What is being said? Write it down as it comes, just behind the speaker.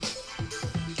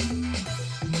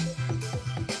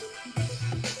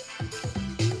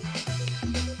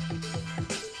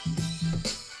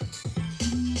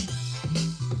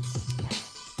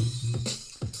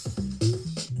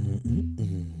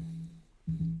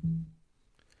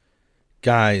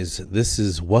Guys, this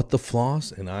is What the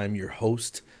Floss, and I'm your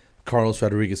host, Carlos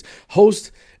Rodriguez.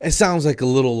 Host, it sounds like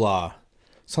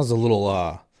sounds a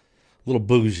little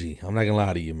bougie. I'm not gonna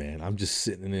lie to you, man. I'm just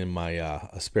sitting in my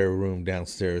a spare room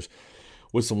downstairs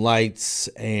with some lights,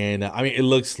 and I mean, it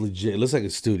looks legit. It looks like a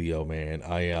studio, man.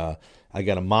 I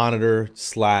got a monitor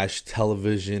slash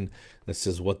television that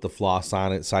says What the Floss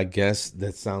on it, so I guess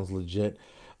that sounds legit.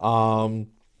 Um,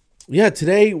 yeah,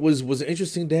 today was an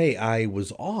interesting day. I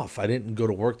was off. I didn't go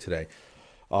to work today.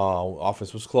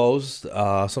 Office was closed.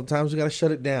 Sometimes we gotta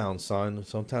shut it down, son.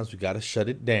 Sometimes we gotta shut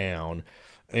it down.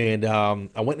 And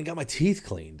I went and got my teeth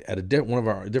cleaned at one of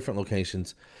our different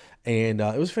locations, and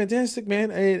it was fantastic,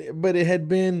 man. But it had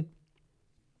been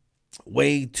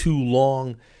way too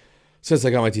long since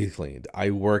I got my teeth cleaned. I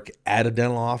work at a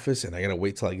dental office, and I gotta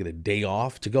wait till I get a day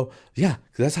off to go. Yeah,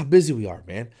 'cause that's how busy we are,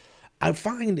 man. I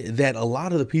find that a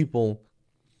lot of the people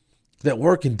that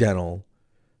work in dental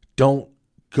don't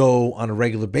go on a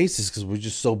regular basis because we're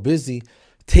just so busy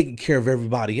taking care of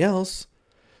everybody else,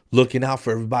 looking out for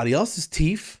everybody else's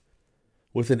teeth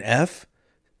with an F,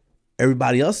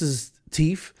 everybody else's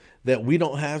teeth, that we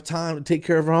don't have time to take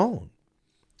care of our own.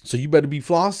 So you better be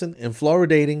flossing and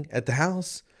fluoridating at the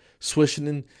house,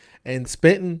 swishing and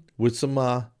spitting with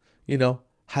some,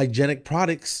 hygienic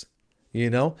products.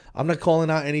 I'm not calling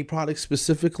out any products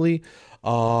specifically,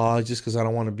 just because I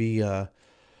don't want to be, I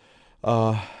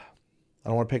don't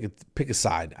want to pick a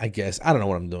side. I guess I don't know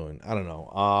what I'm doing. I don't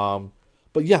know.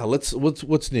 But yeah,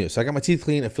 what's new? So I got my teeth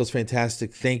clean. It feels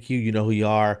fantastic. Thank you. You know who you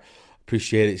are.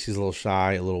 Appreciate it. She's a little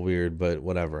shy, a little weird, but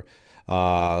whatever.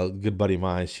 Good buddy of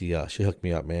mine. She hooked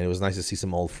me up, man. It was nice to see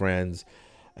some old friends,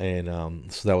 and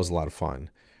so that was a lot of fun.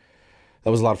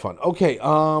 Okay.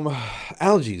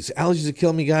 Allergies are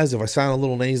killing me, guys. If I sound a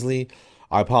little nasally,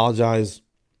 I apologize.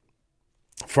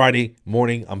 Friday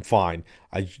morning, I'm fine.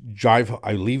 I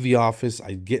leave the office,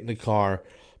 I get in the car.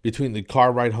 Between the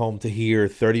car ride home to here,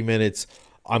 30 minutes,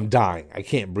 I'm dying. I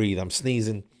can't breathe. I'm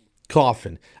sneezing,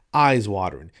 coughing, eyes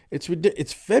watering.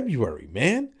 It's February,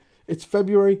 man. It's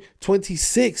February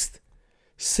 26th,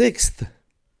 6th,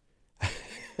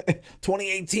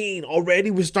 2018. Already,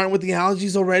 we're starting with the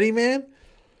allergies already, man.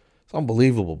 It's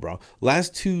unbelievable, bro.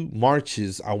 Last 2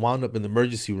 Marches, I wound up in the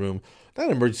emergency room. Not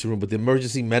an emergency room, but the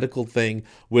emergency medical thing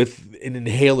with an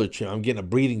inhaler treatment. I'm getting a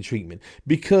breathing treatment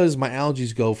because my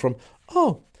allergies go from,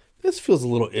 oh, this feels a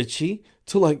little itchy,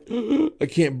 to like, I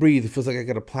can't breathe. It feels like I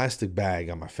got a plastic bag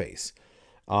on my face.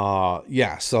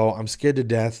 Yeah, so I'm scared to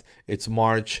death. It's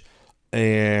March,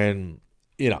 and,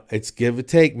 it's give or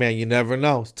take, man. You never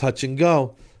know. It's touch and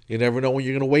go. You never know when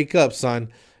you're going to wake up,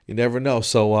 son. You never know.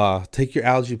 So take your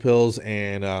allergy pills,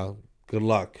 and good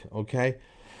luck, okay?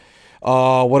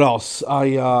 What else?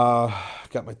 I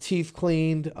got my teeth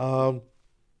cleaned. I'm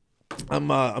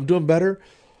doing better.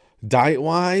 Diet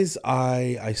wise,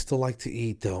 I still like to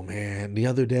eat though, man. The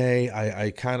other day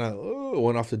I kind of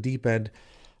went off the deep end.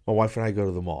 My wife and I go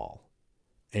to the mall,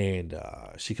 and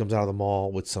she comes out of the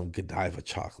mall with some Godiva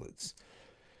chocolates.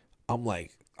 I'm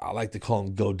like, I like to call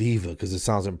them Godiva because it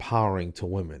sounds empowering to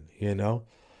women,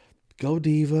 Go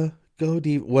Diva,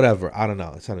 whatever. I don't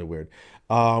know. It sounded weird.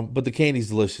 But the candy's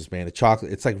delicious, man. The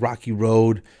chocolate, it's like Rocky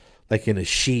Road, like in a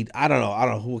sheet. I don't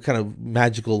know. What kind of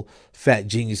magical fat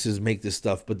geniuses make this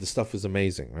stuff, but the stuff is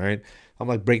amazing, right? I'm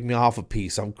like, break me off a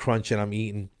piece. I'm crunching, I'm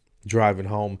eating, driving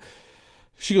home.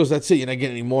 She goes, that's it. You're not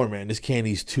getting any more, man. This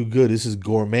candy's too good. This is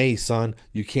gourmet, son.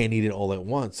 You can't eat it all at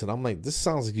once. And I'm like, this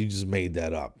sounds like you just made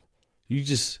that up.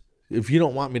 If you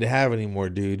don't want me to have any more,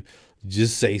 dude,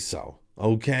 just say so.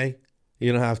 Okay?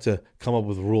 You don't have to come up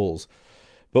with rules.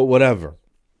 But whatever.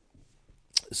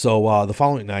 So the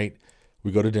following night,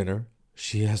 we go to dinner.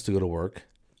 She has to go to work.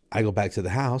 I go back to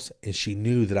the house, and she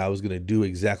knew that I was going to do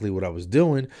exactly what I was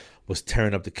doing, was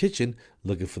tearing up the kitchen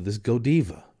looking for this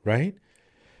Godiva, right?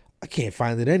 I can't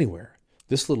find it anywhere.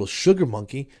 This little sugar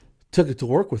monkey took it to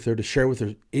work with her to share with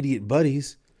her idiot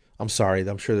buddies. I'm sorry,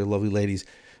 I'm sure they're lovely ladies,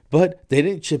 but they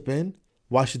didn't chip in.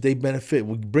 Why should they benefit?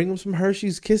 We bring them some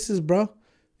Hershey's Kisses, bro.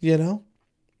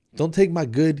 Don't take my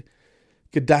good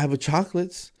Godiva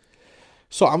chocolates.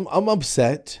 So I'm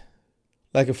upset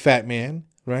like a fat man,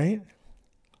 right?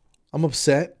 I'm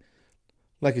upset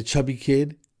like a chubby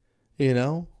kid,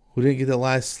 who didn't get the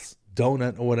last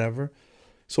donut or whatever.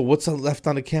 So what's left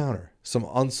on the counter? Some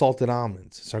unsalted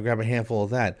almonds. So I grab a handful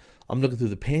of that. I'm looking through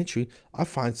the pantry. I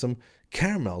find some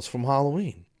caramels from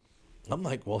Halloween. I'm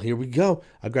like, well, here we go.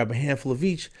 I grab a handful of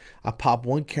each. I pop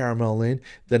one caramel in,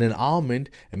 then an almond,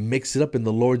 and mix it up in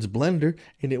the Lord's blender,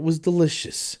 and it was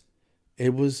delicious.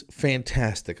 It was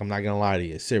fantastic. I'm not going to lie to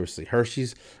you. Seriously,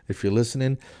 Hershey's, if you're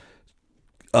listening,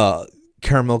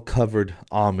 caramel covered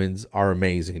almonds are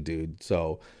amazing, dude.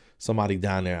 So somebody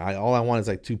down there, all I want is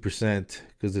like 2%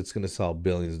 because it's gonna sell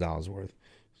billions of dollars worth.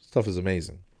 Stuff is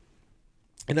amazing,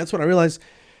 and that's when I realized,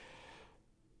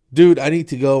 dude, I need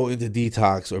to go into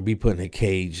detox or be put in a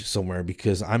cage somewhere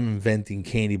because I'm inventing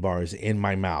candy bars in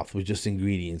my mouth with just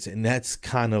ingredients, and that's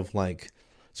kind of like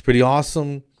it's pretty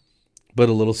awesome, but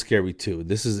a little scary too.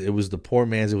 It was the poor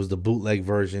man's, it was the bootleg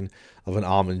version of an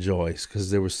almond joy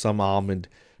because there was some almond,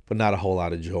 but not a whole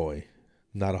lot of joy,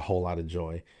 not a whole lot of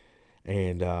joy,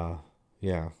 and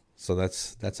yeah, so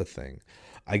that's a thing.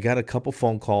 I got a couple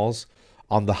phone calls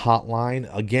on the hotline.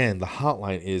 Again, the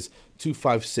hotline is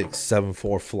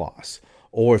 256-74 floss.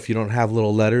 Or if you don't have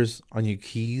little letters on your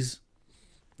keys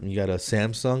and you got a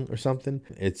Samsung or something,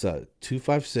 it's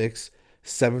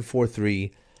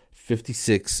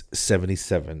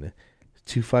 256-743-5677.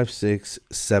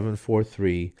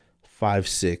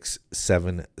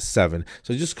 256-743-5677.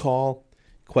 So just call.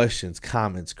 Questions,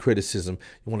 comments, criticism.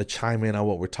 You want to chime in on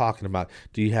what we're talking about.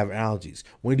 Do you have allergies?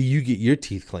 When do you get your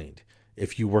teeth cleaned?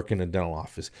 If you work in a dental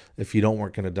office. If you don't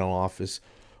work in a dental office,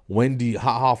 how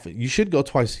often? You should go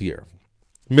twice a year.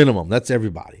 Minimum. That's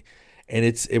everybody. And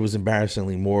it was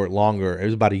embarrassingly longer. It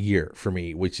was about a year for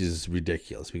me, which is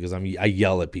ridiculous because I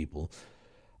yell at people.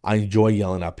 I enjoy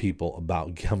yelling at people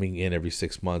about coming in every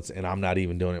 6 months, and I'm not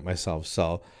even doing it myself.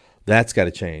 So that's got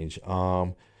to change.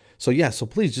 So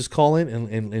please just call in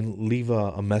and leave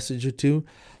a message or two.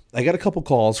 I got a couple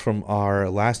calls from our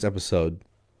last episode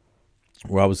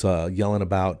where I was yelling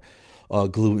about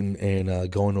gluten and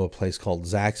going to a place called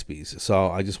Zaxby's. So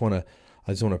I just want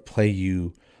to play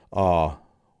you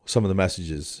some of the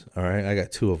messages. All right, I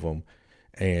got two of them,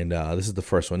 and this is the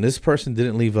first one. This person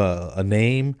didn't leave a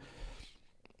name,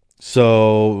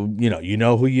 so you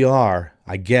know who you are.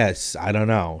 I guess I don't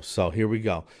know. So here we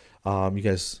go. You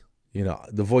guys.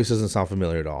 The voice doesn't sound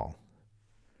familiar at all.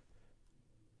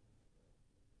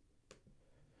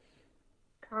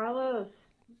 Carlos,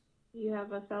 you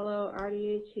have a fellow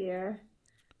RDH here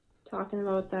talking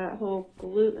about that whole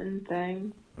gluten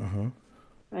thing.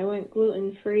 I went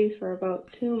gluten-free for about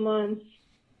 2 months.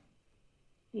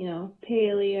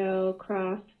 Paleo,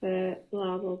 CrossFit,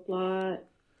 blah, blah, blah.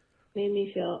 Made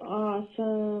me feel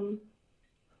awesome.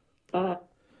 But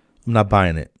I'm not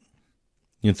buying it.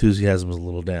 The enthusiasm is a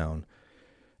little down.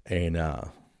 And,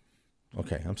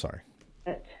 okay, I'm sorry.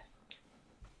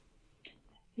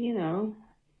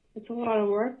 It's a lot of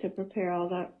work to prepare all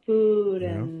that food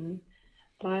Yeah. and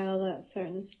buy all that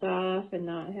certain stuff and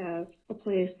not have a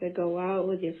place to go out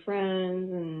with your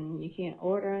friends and you can't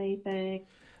order anything.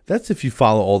 That's if you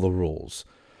follow all the rules.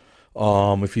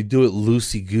 If you do it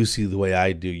loosey goosey the way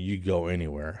I do, you go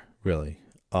anywhere, really.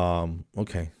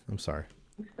 Okay, I'm sorry.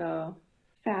 So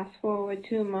fast forward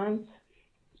 2 months,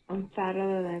 I'm fatter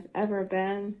than I've ever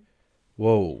been.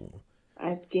 Whoa.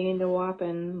 I've gained a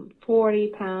whopping 40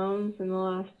 pounds in the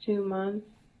last 2 months.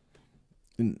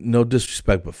 No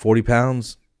disrespect, but 40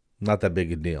 pounds, not that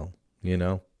big a deal.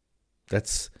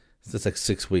 That's like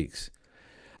 6 weeks.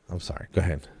 I'm sorry. Go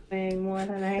ahead. Weighing more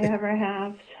than I ever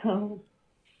have, so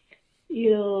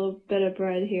eat a little bit of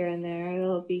bread here and there.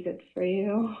 It'll be good for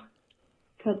you.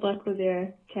 Good luck with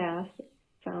your cast.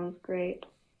 Sounds great.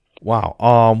 Wow.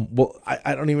 Well,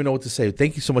 I don't even know what to say.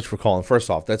 Thank you so much for calling.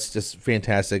 First off, that's just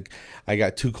fantastic. I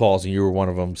got 2 calls and you were one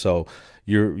of them. So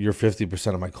you're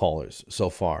 50% of my callers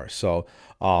so far. So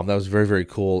that was very, very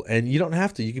cool. And you don't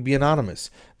have to. You can be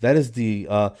anonymous. That is the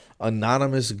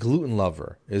anonymous gluten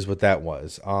lover is what that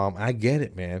was. I get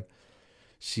it, man.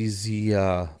 She's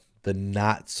the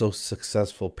not so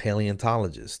successful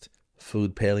paleontologist,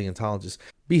 food paleontologist.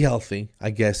 Be healthy, I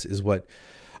guess, is what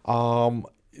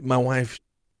my wife.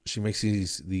 She makes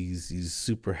these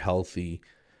super healthy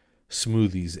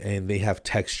smoothies, and they have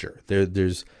texture.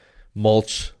 There's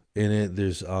mulch in it.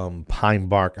 There's pine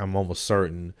bark. I'm almost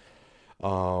certain.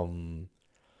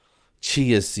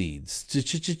 Chia seeds.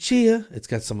 Chia. It's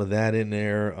got some of that in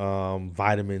there.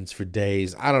 Vitamins for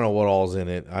days. I don't know what all's in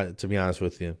it. To be honest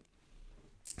with you,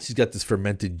 she's got this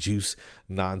fermented juice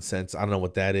nonsense. I don't know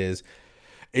what that is.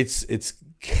 It's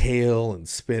kale and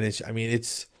spinach. I mean,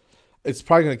 it's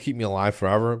probably going to keep me alive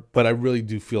forever, but I really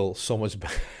do feel so much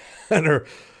better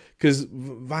because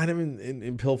vitamin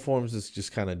in pill forms is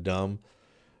just kind of dumb.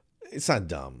 It's not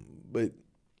dumb, but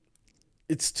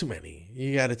it's too many.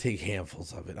 You got to take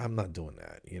handfuls of it. I'm not doing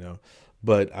that,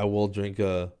 but I will drink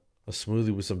a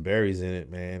smoothie with some berries in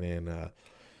it, man. And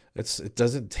it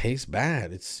doesn't taste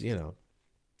bad. It's,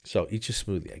 so eat your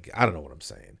smoothie. I don't know what I'm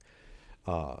saying.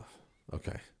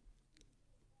 Okay.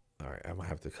 All right. I might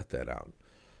have to cut that out.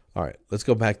 All right, let's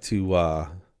go back to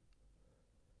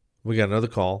we got another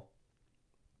call.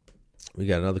 We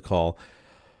got another call,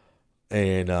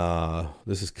 and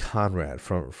this is Conrad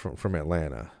from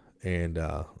Atlanta. And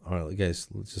all right, guys,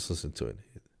 let's just listen to it.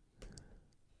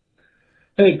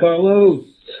 Hey, Carlos.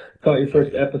 Caught your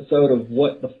first episode of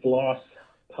What the Floss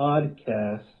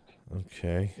podcast.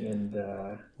 Okay. And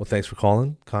well, thanks for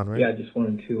calling, Conrad. Yeah, I just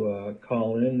wanted to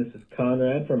call in. This is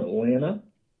Conrad from Atlanta,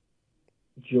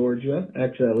 Georgia.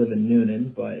 Actually, I live in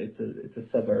Noonan, but it's a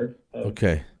suburb of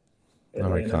Okay. Atlanta.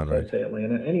 All right, Conrad. So I say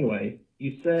Atlanta. Anyway,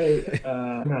 you say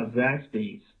about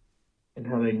Zaxby's and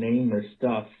how they name their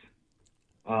stuff.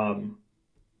 I'm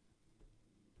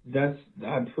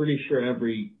pretty sure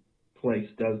every place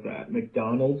does that.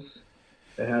 McDonald's,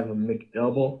 they have a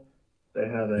McDouble. They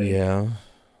have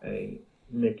a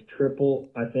McTriple,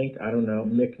 I think. I don't know.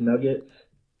 McNuggets.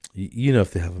 You know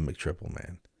if they have a McTriple,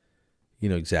 man. You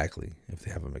know exactly if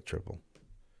they have a McTriple.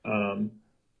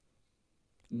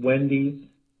 Wendy's,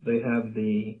 they have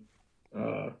the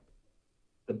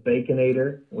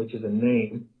Baconator, which is a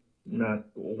name, not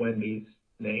Wendy's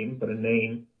name, but a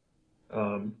name.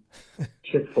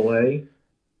 Chick-fil-A,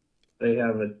 they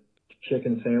have a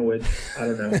chicken sandwich. I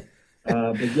don't know.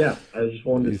 But yeah, I just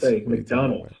wanted to say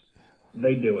McDonald's,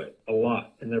 they do it a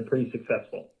lot, and they're pretty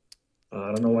successful.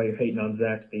 I don't know why you're hating on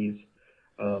Zaxby's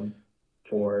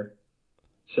for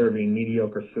serving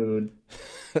mediocre food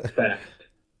fast.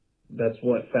 That's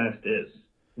what fast is,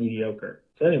 mediocre.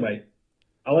 So anyway,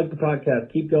 I like the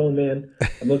podcast. Keep going, man.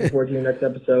 I'm looking forward to your next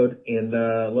episode, and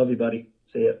love you, buddy.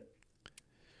 See ya.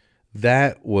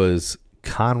 That was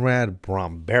Conrad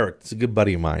Bromberg. It's a good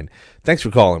buddy of mine. Thanks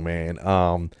for calling,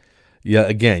 man. Yeah,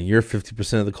 again, you're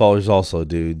 50% of the callers also,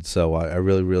 dude. So I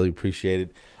really, really appreciate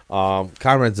it.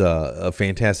 Conrad's a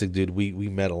fantastic dude. We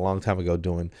met a long time ago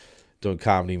doing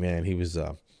comedy, man. He's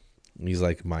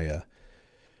like my a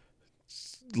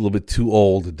little bit too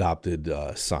old adopted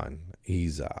son.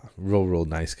 He's a real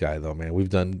nice guy though, man. We've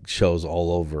done shows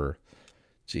all over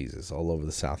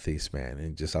the Southeast, man.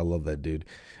 And I love that dude.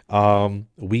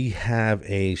 We have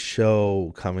a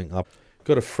show coming up.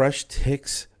 Go to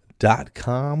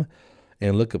FreshTix.com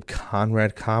and look up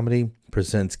Conrad Comedy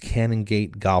presents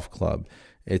Canongate Golf Club.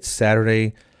 It's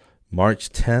Saturday, March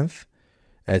 10th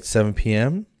at 7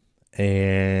 p.m.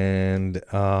 And it's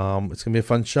going to be a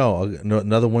fun show.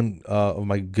 Another one of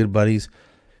my good buddies,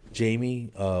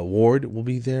 Jamie Ward, will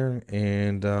be there.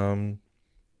 And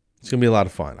it's going to be a lot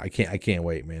of fun. I can't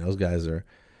wait, man. Those guys are,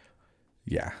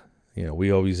 yeah. You know,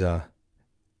 we always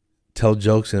tell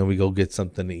jokes and then we go get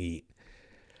something to eat.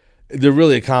 They're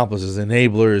really accomplices,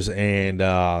 enablers, and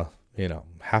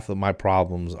half of my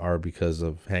problems are because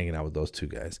of hanging out with those two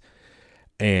guys.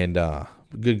 And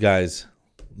good guys,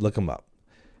 look them up.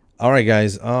 All right,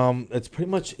 guys, that's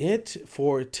pretty much it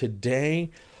for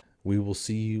today. We will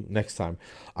see you next time.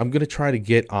 I'm going to try to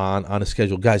get on a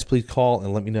schedule. Guys, please call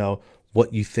and let me know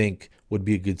what you think would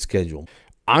be a good schedule.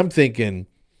 I'm thinking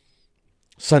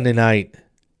Sunday night,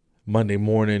 Monday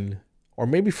morning, or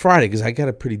maybe Friday, because I got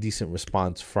a pretty decent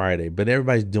response Friday. But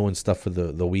everybody's doing stuff for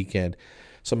the weekend.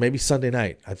 So maybe Sunday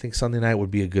night. I think Sunday night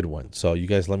would be a good one. So you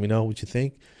guys let me know what you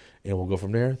think, and we'll go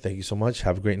from there. Thank you so much.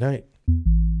 Have a great night.